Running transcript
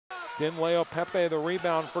Din Le'Apepe the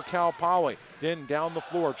rebound for Cal Poly. Din down the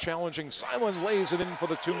floor, challenging Silent, lays it in for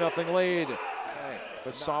the 2-0 lead.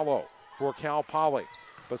 Basalo for Cal Poly.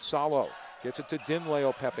 Basalo gets it to Din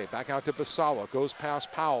Le'Apepe, back out to Basalo, goes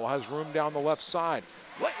past Powell, has room down the left side,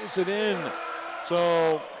 lays it in.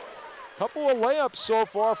 So, couple of layups so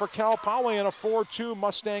far for Cal Poly and a 4-2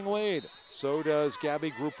 Mustang lead. So does Gabby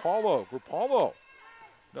Grupalo. Grupalo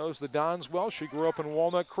knows the Dons well. She grew up in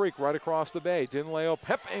Walnut Creek, right across the bay. Din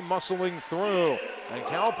Le'Apepe muscling through. And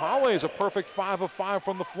Cal Poly is a perfect 5 of 5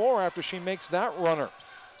 from the floor after she makes that runner.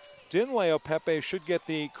 Din Le'Apepe should get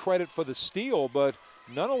the credit for the steal, but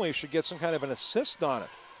not only should get some kind of an assist on it.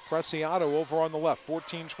 Preciado over on the left,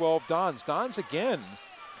 14-12 Dons. Dons again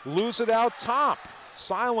lose it out top.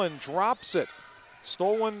 Silent drops it.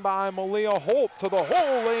 Stolen by Malia Holt to the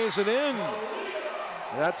hole, lays it in.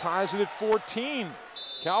 And that ties it at 14.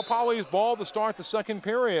 Cal Poly's ball to start the second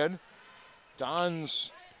period.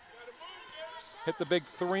 Dons hit the big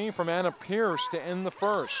three from Anna Pierce to end the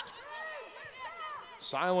first.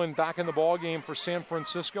 Silent back in the ball game for San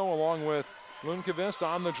Francisco along with Lundqvist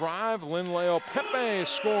on the drive. Lynn Le'Apepe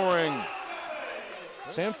scoring.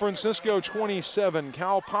 San Francisco 27,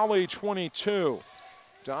 Cal Poly 22.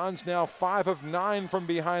 Dons now 5 of 9 from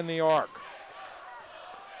behind the arc.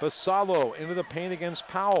 Basalo into the paint against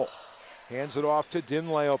Powell. Hands it off to Din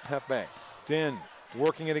Le'Apepe. Din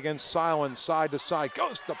working it against Silent, side to side.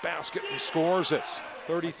 Goes to the basket and scores it.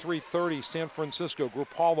 33-30 San Francisco.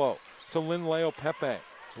 Grupalo to Lynn Le'Apepe.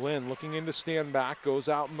 Lynn looking in to stand back. Goes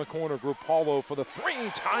out in the corner. Grupalo for the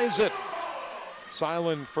three. Ties it.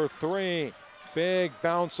 Silent for three. Big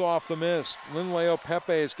bounce off the miss. Lynn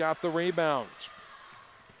Le'Apepe's got the rebound.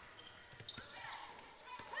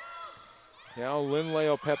 Now Lynn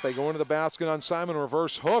Le'Apepe going to the basket on Simon.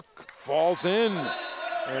 Reverse hook. Falls in.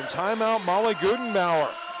 And timeout Molly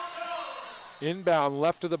Gudenbauer. Inbound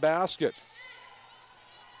left of the basket.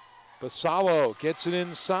 Basalo gets it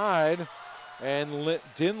inside. And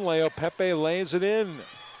Din Le'Apepe lays it in.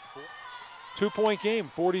 2-point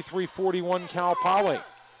game, 43-41 Cal Poly.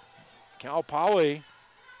 Cal Poly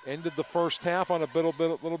ended the first half on a little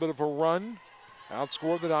bit of a run.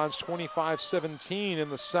 Outscored the Dons 25-17 in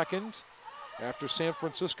the second after San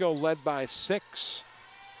Francisco led by 6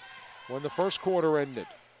 when the first quarter ended.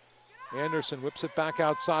 Anderson whips it back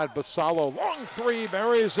outside. Basalo, long three,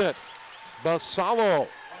 buries it. Basalo.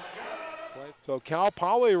 So Cal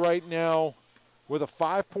Poly right now with a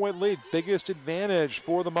 5-point lead, biggest advantage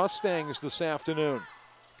for the Mustangs this afternoon.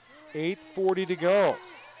 8:40 to go.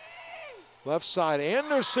 Left side,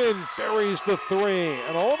 Anderson buries the three,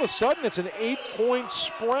 and all of a sudden it's an 8-point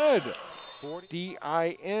spread for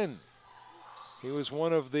DIN. He was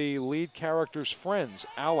one of the lead character's friends,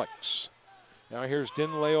 Alex. Now here's Din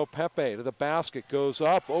Le'Apepe to the basket, goes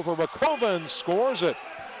up over Rakova and scores it,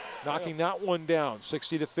 knocking that one down,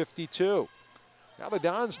 60-52. Now the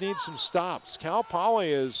Dons need some stops. Cal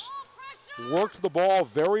Poly has worked the ball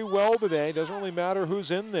very well today. Doesn't really matter who's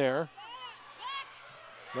in there.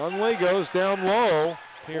 Nunley goes down low.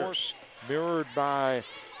 Pierce mirrored by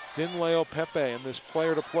Din Le'Apepe and this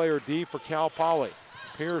player-to-player D for Cal Poly.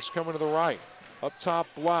 Pierce coming to the right. Up top,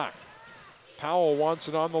 Black. Powell wants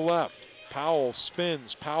it on the left. Powell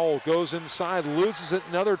spins. Powell goes inside, loses it.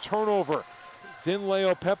 Another turnover. Din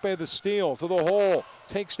Le'Apepe the steal to the hole.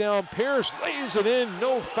 Takes down Pierce, lays it in,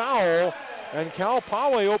 no foul. And Cal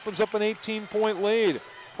Poly opens up an 18-point lead.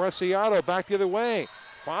 Preciado back the other way.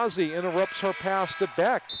 Fozzie interrupts her pass to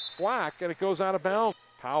Black, and it goes out of bounds.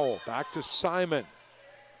 Powell back to Simon.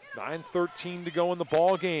 9:13 to go in the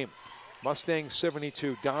ball game. Mustangs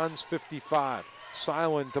 72, Dons 55.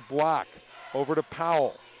 Silent to Black, over to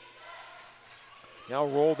Powell. Now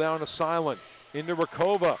roll down to Silent, into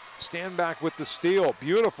Rakova. Standback with the steal.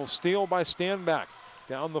 Beautiful steal by Standback.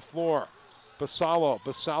 Down the floor.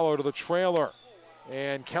 Basalo to the trailer.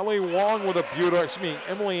 And Kelly Wong with a beautiful,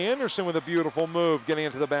 Emily Anderson with a beautiful move getting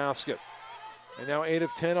into the basket. And now 8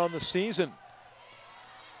 of 10 on the season.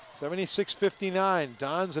 76-59,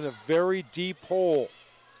 Dons in a very deep hole.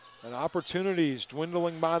 And opportunities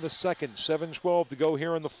dwindling by the second. 7:12 to go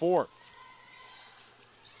here in the fourth.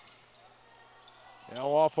 Now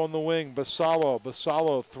off on the wing, Basalo.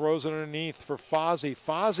 Basalo throws it underneath for Fozzie.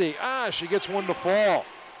 Fozzie, she gets one to fall.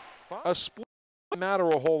 A split doesn't matter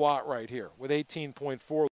a whole lot right here with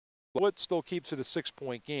 18.4. Split still keeps it a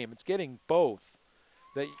 6-point game. It's getting both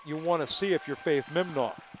that you want to see if you're Faith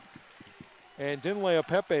Mimnoff. And Din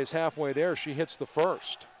Le'Apepe is halfway there. She hits the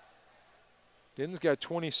first. Din's got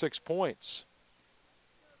 26 points.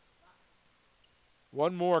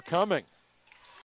 One more coming.